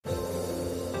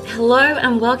Hello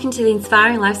and welcome to the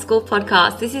Inspiring Life School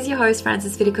podcast. This is your host,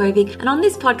 Frances Vidakovic, and on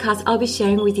this podcast, I'll be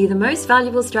sharing with you the most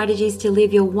valuable strategies to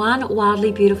live your one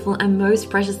wildly beautiful and most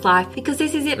precious life. Because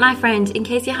this is it, my friend. In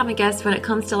case you haven't guessed, when it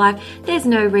comes to life, there's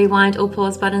no rewind or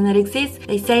pause button that exists.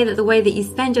 They say that the way that you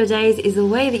spend your days is the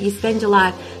way that you spend your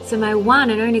life. So my one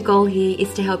and only goal here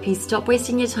is to help you stop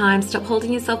wasting your time, stop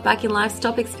holding yourself back in life,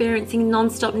 stop experiencing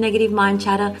non-stop negative mind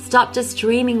chatter, stop just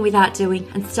dreaming without doing,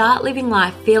 and start living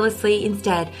life fearlessly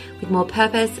instead, with more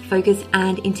purpose, focus,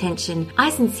 and intention. I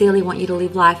sincerely want you to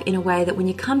live life in a way that when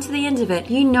you come to the end of it,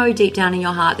 you know deep down in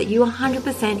your heart that you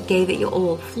 100% gave it your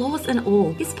all, flaws and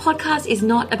all. This podcast is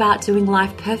not about doing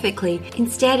life perfectly.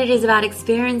 Instead, it is about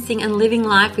experiencing and living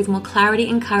life with more clarity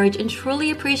and courage and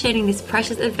truly appreciating this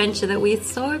precious adventure that we are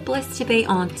so blessed to be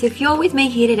on. So if you're with me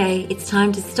here today, it's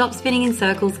time to stop spinning in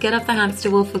circles, get off the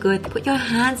hamster wheel for good, put your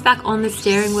hands back on the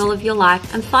steering wheel of your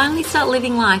life, and finally start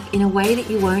living life in a way that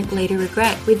you won't later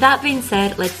regret. With that being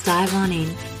said, let's dive on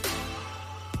in.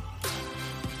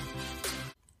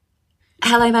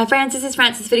 Hello, my friends. This is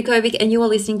Frances Vidakovic, and you are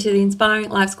listening to the Inspiring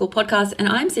Life School podcast. And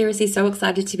I'm seriously so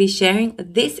excited to be sharing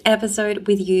this episode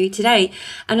with you today.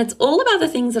 And it's all about the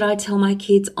things that I tell my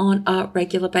kids on a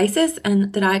regular basis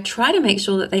and that I try to make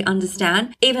sure that they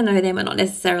understand, even though they might not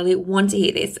necessarily want to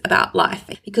hear this about life.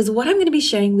 Because what I'm going to be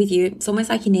sharing with you, it's almost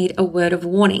like you need a word of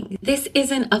warning. This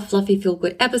isn't a fluffy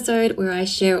feel-good episode where I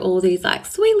share all these like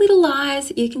sweet little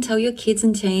lies you can tell your kids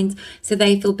and teens so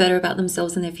they feel better about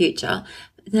themselves in their future.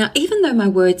 Now, even though my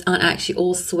words aren't actually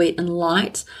all sweet and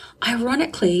light,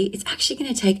 ironically, it's actually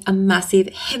going to take a massive,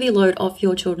 heavy load off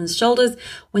your children's shoulders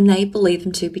when they believe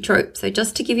them to be true. So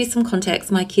just to give you some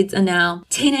context, my kids are now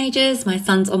teenagers. My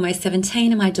son's almost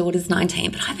 17 and my daughter's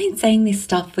 19, but I've been saying this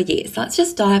stuff for years. So let's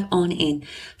just dive on in.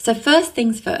 So first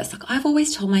things first, like I've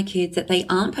always told my kids that they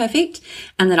aren't perfect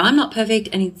and that I'm not perfect,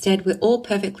 and instead we're all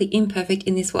perfectly imperfect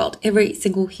in this world, every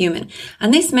single human.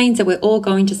 And this means that we're all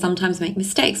going to sometimes make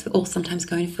mistakes. We're all sometimes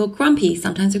going to feel grumpy.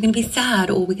 Sometimes we're going to be sad,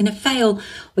 or we're going to fail.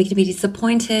 We're going to be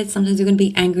disappointed. Sometimes we're going to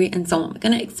be angry, and so on. We're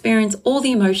going to experience all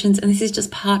the emotions, and this is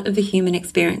just part of the human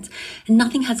experience. And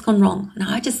nothing has gone wrong. And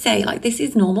I just say, like, this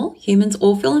is normal. Humans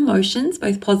all feel emotions,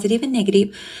 both positive and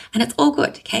negative, and it's all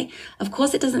good, okay? Of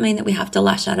course, it doesn't mean that we have to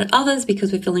lash out at others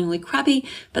because we're feeling really crappy,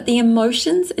 but the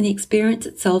emotions and the experience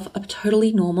itself are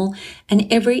totally normal,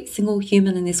 and every single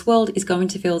human in this world is going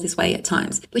to feel this way at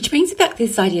times. Which brings me back to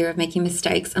this idea of making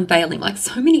mistakes and failing. Like,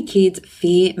 so many kids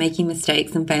fear making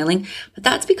mistakes and failing, but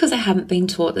that's because they haven't been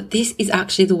taught that this is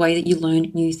actually the way that you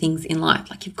learn new things in life.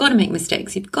 Like, you've got to make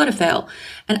mistakes, you've got to fail.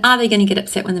 And are they going to get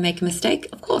upset when they make a mistake?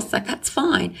 Of course, like, that's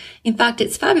fine. In fact,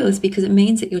 it's fabulous because it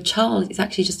means that your child is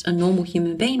actually just a normal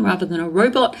human being rather than a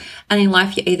robot. And in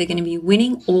life, you're either going to be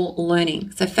winning or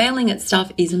learning. So failing at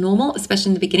stuff is normal, especially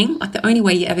in the beginning. Like, the only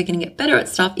way you're ever going to get better at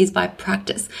stuff is by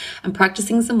practice, and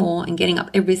practicing some more and getting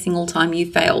up every single time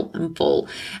you fail and fall.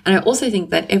 And I also think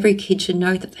that every kid should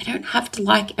know that they don't have to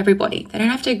like everybody. They don't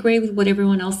have to agree with what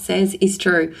everyone else says is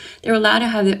true. They're allowed to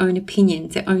have their own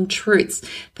opinions, their own truths,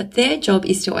 but their job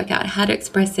is to work out how to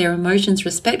express their emotions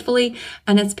respectfully.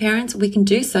 And as parents, we can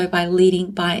do so by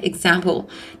leading by example.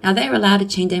 Now, they're allowed to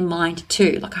change their mind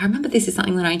too. Like, I remember this is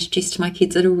something that I introduced to my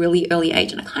kids at a really early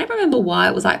age, and I can't remember why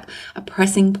it was like a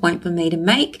pressing point for me to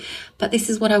make, but this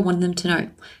is what I wanted them to know.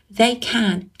 They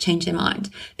can change their mind,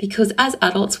 because as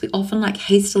adults, we often like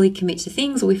hastily commit to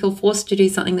things, or we feel forced to do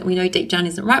something that we know deep down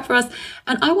isn't right for us.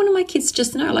 And I wanted my kids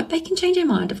just to know, like, they can change their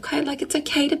mind. Okay, like, it's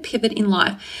okay to pivot in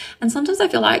life. And sometimes I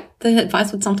feel like the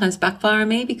advice would sometimes backfire on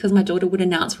me, because my daughter would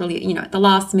announce really, at the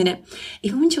last minute,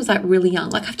 even when she was like really young,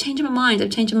 like, I've changed my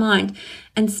mind.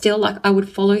 And still, like, I would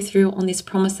follow through on this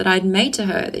promise that I'd made to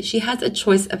her, that she has a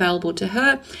choice available to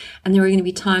her. And there are going to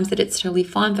be times that it's totally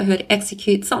fine for her to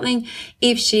execute something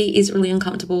if she is really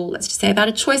uncomfortable, let's just say, about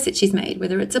a choice that she's made,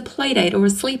 whether it's a play date or a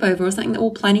sleepover or something that we're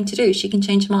planning to do. She can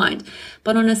change her mind.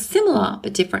 But on a similar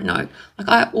but different note, like,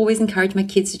 I always encourage my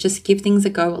kids to just give things a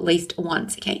go at least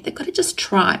once, okay? They've got to just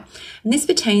try. And this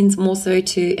pertains more so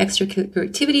to extracurricular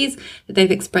activities that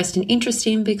they've expressed an interest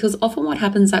in, because often what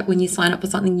happens, like, when you sign up for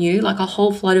something new, like, a whole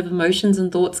flood of emotions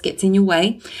and thoughts gets in your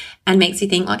way and makes you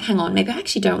think, like, hang on, maybe I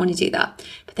actually don't want to do that.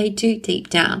 But they do deep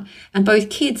down. And both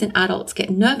kids and adults get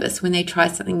nervous when they try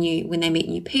something new, when they meet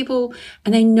new people,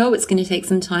 and they know it's going to take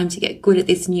some time to get good at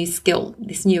this new skill,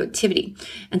 this new activity.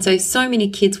 And so many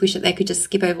kids wish that they could just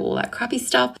skip over all that crappy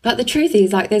stuff. But the truth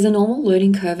is, like, there's a normal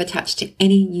learning curve attached to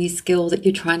any new skill that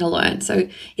you're trying to learn. So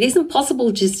it isn't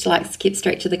possible just to like skip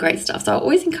straight to the great stuff. So I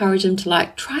always encourage them to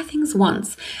like try things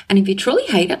once. And if you truly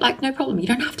hate it, like, no problem. You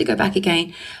don't have to go back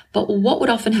again. But what would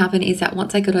often happen is that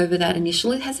once I got over that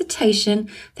initial hesitation,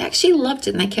 they actually loved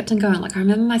it and they kept on going. Like I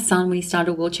remember my son, when he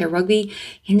started wheelchair rugby,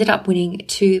 he ended up winning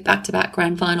 2 back-to-back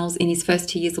grand finals in his first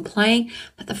 2 years of playing.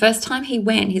 But the first time he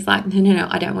went, he's like, no,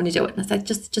 I don't want to do it. And I said,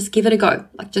 just give it a go.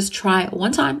 Like just try it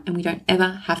one time and we don't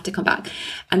ever have to come back.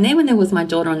 And then when there was my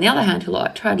daughter on the other hand, who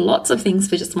like tried lots of things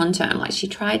for just one term, like she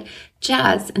tried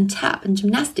jazz and tap and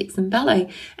gymnastics and ballet,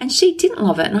 and she didn't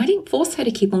love it. And I didn't force her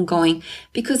to keep on going,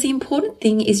 because the important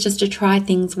thing is just to try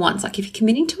things once. Like if you're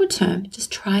committing to a term,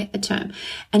 just try a term.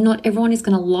 And not everyone is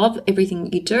going to love everything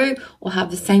that you do or have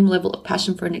the same level of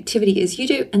passion for an activity as you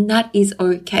do. And that is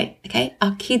okay. Okay.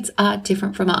 Our kids are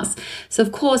different from us. So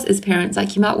of course, as parents,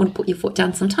 like you might want to put your foot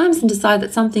down sometimes and decide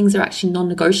that some things are actually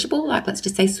non-negotiable. Like let's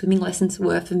just say swimming lessons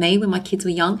were for me when my kids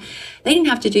were young. They didn't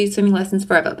have to do swimming lessons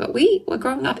forever, but we were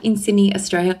growing up in Sydney,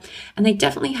 Australia, and they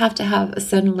definitely have to have a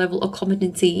certain level of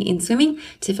competency in swimming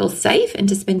to feel safe and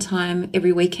to spend time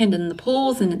every weekend in the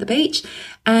pools and at the beach.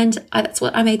 And that's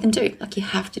what I made them do. Like you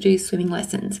have to do swimming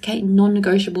lessons, okay?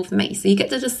 Non-negotiable for me. So you get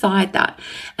to decide that.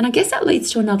 And I guess that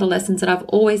leads to another lesson that I've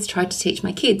always tried to teach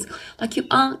my kids. Like you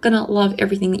aren't going to love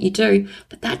everything that you do,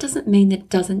 but that doesn't mean that it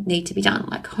doesn't need to be done.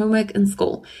 Like homework and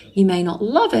school. You may not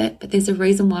love it, but there's a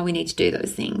reason why we need to do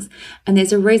those things. And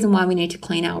there's a reason why we need to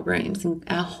clean our rooms and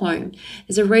our home.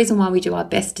 There's a reason why we do our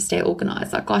best to stay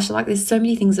organized. Like, gosh, like there's so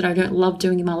many things that I don't love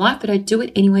doing in my life, but I do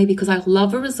it anyway because I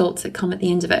love the results that come at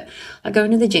the end of it. Like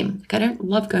going to the gym. Like I don't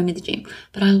love going to the gym,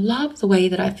 but I love the way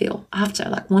that I feel after,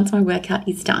 like once my workout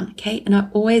is done. Okay. And I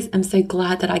always am so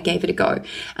glad that I gave it a go.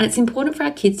 And it's important for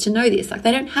our kids to know this. Like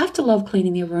they don't have to love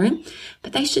cleaning their room,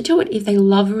 but they should do it if they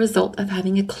love the result of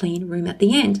having a clean room at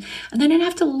the end. And they don't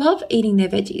have to love eating their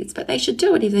veggies, but they should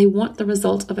do it if they want the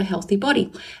result of a healthy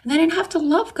body. And they don't have to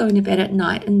love going to bed at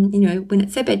night and, when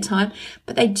it's their bedtime,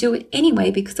 but they do it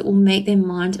anyway because it will make their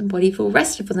mind and body feel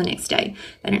rested for the next day.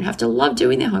 They don't have to love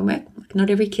doing their homework. Like not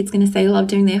every kid's going to say love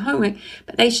doing their homework,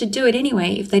 but they should do it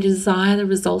anyway if they desire the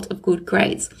result of good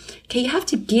grades. Okay, you have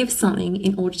to give something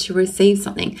in order to receive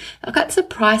something. Like that's the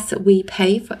price that we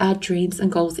pay for our dreams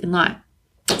and goals in life.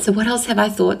 So what else have I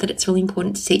thought that it's really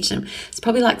important to teach them? It's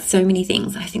probably like so many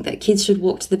things. I think that kids should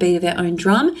walk to the beat of their own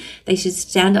drum. They should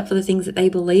stand up for the things that they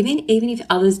believe in, even if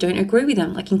others don't agree with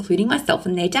them, like including myself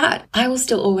and their dad. I will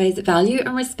still always value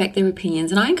and respect their opinions,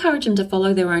 and I encourage them to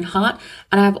follow their own heart.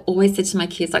 And I've always said to my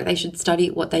kids, like they should study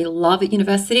what they love at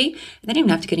university. They don't even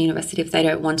have to go to university if they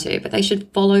don't want to, but they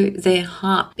should follow their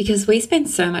heart, because we spend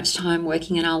so much time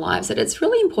working in our lives that it's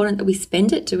really important that we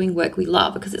spend it doing work we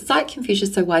love, because it's like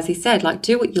Confucius so wisely said, like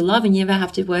do what you love and you never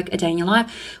have to work a day in your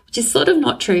life, which is sort of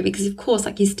not true, because of course,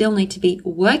 like you still need to be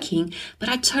working, but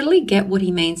I totally get what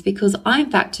he means, because I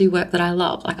in fact do work that I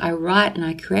love. Like I write and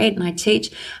I create and I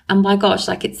teach, and my gosh,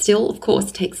 like it still of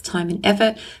course takes time and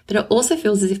effort, but it also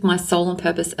feels as if my soul and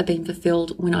purpose are being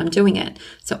fulfilled when I'm doing it.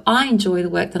 So I enjoy the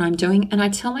work that I'm doing, and I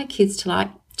tell my kids to like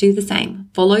do the same.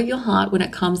 Follow your heart when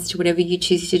it comes to whatever you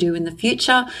choose to do in the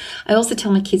future. I also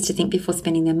tell my kids to think before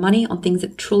spending their money on things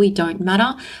that truly don't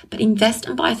matter, but invest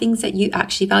and buy things that you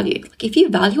actually value. Like if you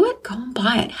value it, go and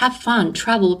buy it. Have fun,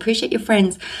 travel, appreciate your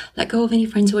friends, let go of any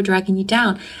friends who are dragging you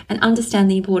down, and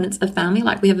understand the importance of family.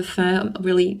 Like we have a firm,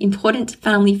 really important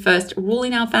family first rule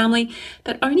in our family,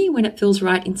 but only when it feels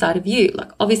right inside of you.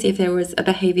 Like obviously if there was a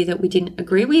behavior that we didn't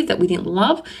agree with, that we didn't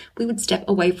love, we would step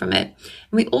away from it.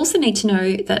 And we also need to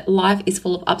know that life is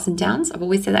full of ups and downs. I've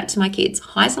always said that to my kids.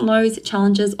 Highs and lows,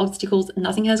 challenges, obstacles,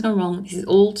 nothing has gone wrong. This is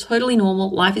all totally normal.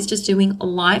 Life is just doing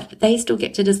life, but they still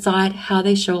get to decide how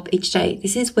they show up each day.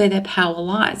 This is where their power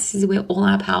lies. This is where all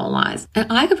our power lies.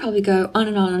 And I could probably go on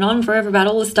and on and on forever about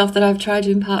all the stuff that I've tried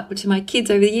to impart to my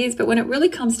kids over the years, but when it really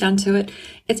comes down to it,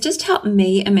 it's just helped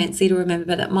me immensely to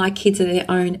remember that my kids are their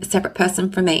own separate person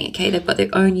from me, okay? They've got their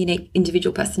own unique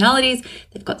individual personalities.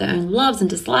 They've got their own loves and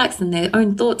dislikes and their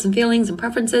own thoughts and feelings and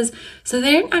preferences. So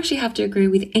they don't actually have to agree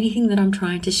with anything that I'm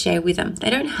trying to share with them. They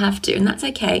don't have to, and that's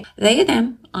okay. They are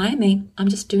them. I am me. I'm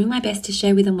just doing my best to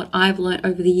share with them what I've learned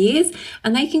over the years,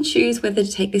 and they can choose whether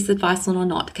to take this advice on or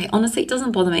not. Okay, honestly, it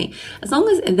doesn't bother me. As long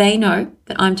as they know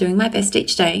that I'm doing my best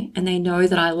each day and they know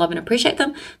that I love and appreciate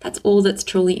them, that's all that's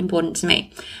truly important to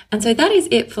me. And so that is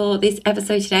it for this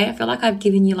episode today. I feel like I've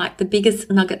given you like the biggest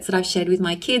nuggets that I've shared with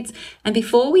my kids. And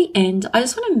before we end, I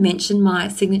just want to mention my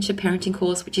signature parenting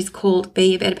course, which is called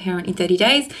Be a Better Parent in 30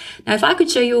 Days. Now, if I could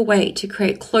show you a way to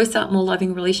create closer, more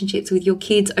loving relationships with your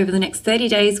kids over the next 30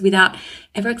 days without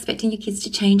ever expecting your kids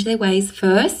to change their ways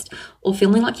first, or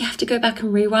feeling like you have to go back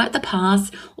and rewrite the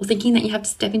past, or thinking that you have to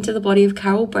step into the body of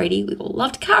Carol Brady, we all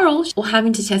loved Carol, or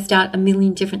having to test out a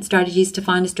million different strategies to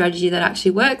find a strategy that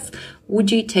actually works,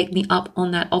 would you take me up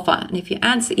on that offer? And if your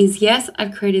answer is yes,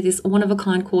 I've created this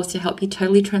one-of-a-kind course to help you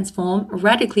totally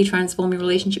radically transform your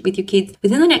relationship with your kids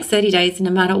within the next 30 days, no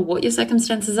matter what your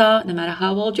circumstances are, no matter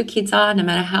how old your kids are, no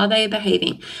matter how they are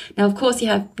behaving. Now, of course, you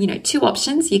have, two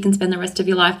options. You can spend the rest of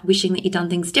your life wishing that you'd done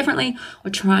things differently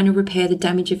or trying to repair the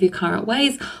damage of your current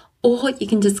ways. Or you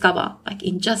can discover,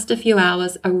 in just a few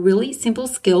hours, a really simple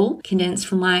skill condensed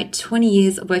from my 20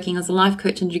 years of working as a life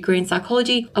coach and a degree in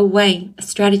psychology, a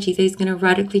strategy that is going to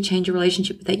radically change your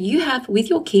relationship that you have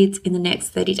with your kids in the next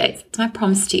 30 days. It's my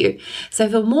promise to you. So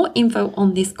for more info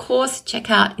on this course, check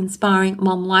out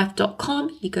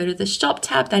inspiringmomlife.com. You go to the shop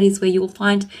tab. That is where you will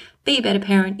find Be a Better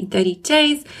Parent in 30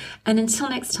 Days. And until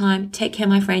next time, take care,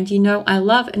 my friend. I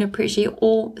love and appreciate you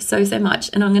all so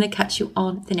much. And I'm going to catch you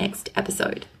on the next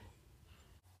episode.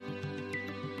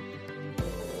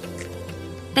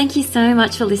 Thank you so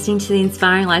much for listening to the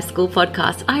Inspiring Life School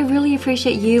podcast. I really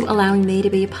appreciate you allowing me to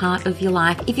be a part of your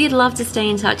life. If you'd love to stay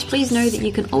in touch, please know that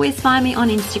you can always find me on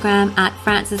Instagram at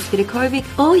Frances Vidakovic,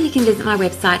 or you can visit my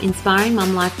website,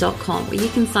 inspiringmomlife.com, where you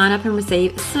can sign up and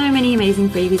receive so many amazing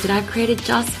freebies that I've created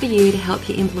just for you to help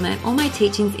you implement all my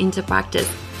teachings into practice.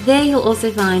 There you'll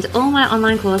also find all my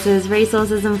online courses,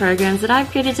 resources and programs that I've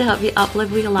created to help you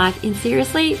uplevel your life in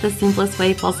seriously the simplest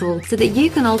way possible, so that you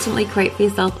can ultimately create for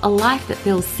yourself a life that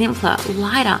feels simpler,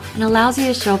 lighter, and allows you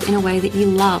to show up in a way that you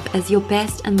love as your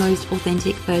best and most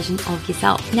authentic version of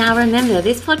yourself. Now remember,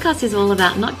 this podcast is all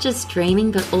about not just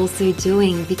dreaming but also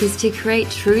doing, because to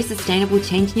create true sustainable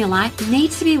change in your life, you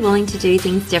need to be willing to do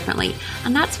things differently.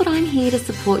 And that's what I'm here to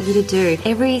support you to do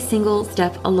every single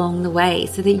step along the way,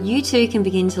 so that you too can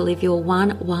begin to live your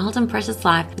one wild and precious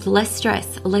life with less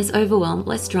stress, less overwhelm,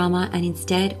 less drama, and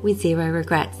instead with zero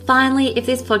regrets. Finally, if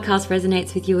this podcast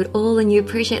resonates with you at all and you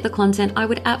appreciate the content, I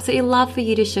would absolutely love for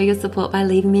you to show your support by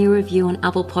leaving me a review on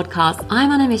Apple Podcasts. I'm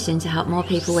on a mission to help more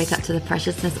people wake up to the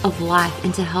preciousness of life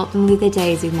and to help them live their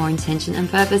days with more intention and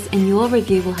purpose, and your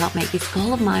review will help make this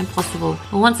goal of mine possible.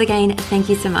 Well, once again, thank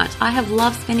you so much. I have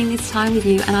loved spending this time with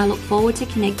you, and I look forward to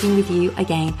connecting with you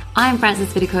again. I'm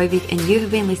Frances Vidakovic, and you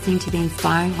have been listening to the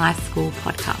Inspiring Life School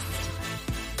podcast.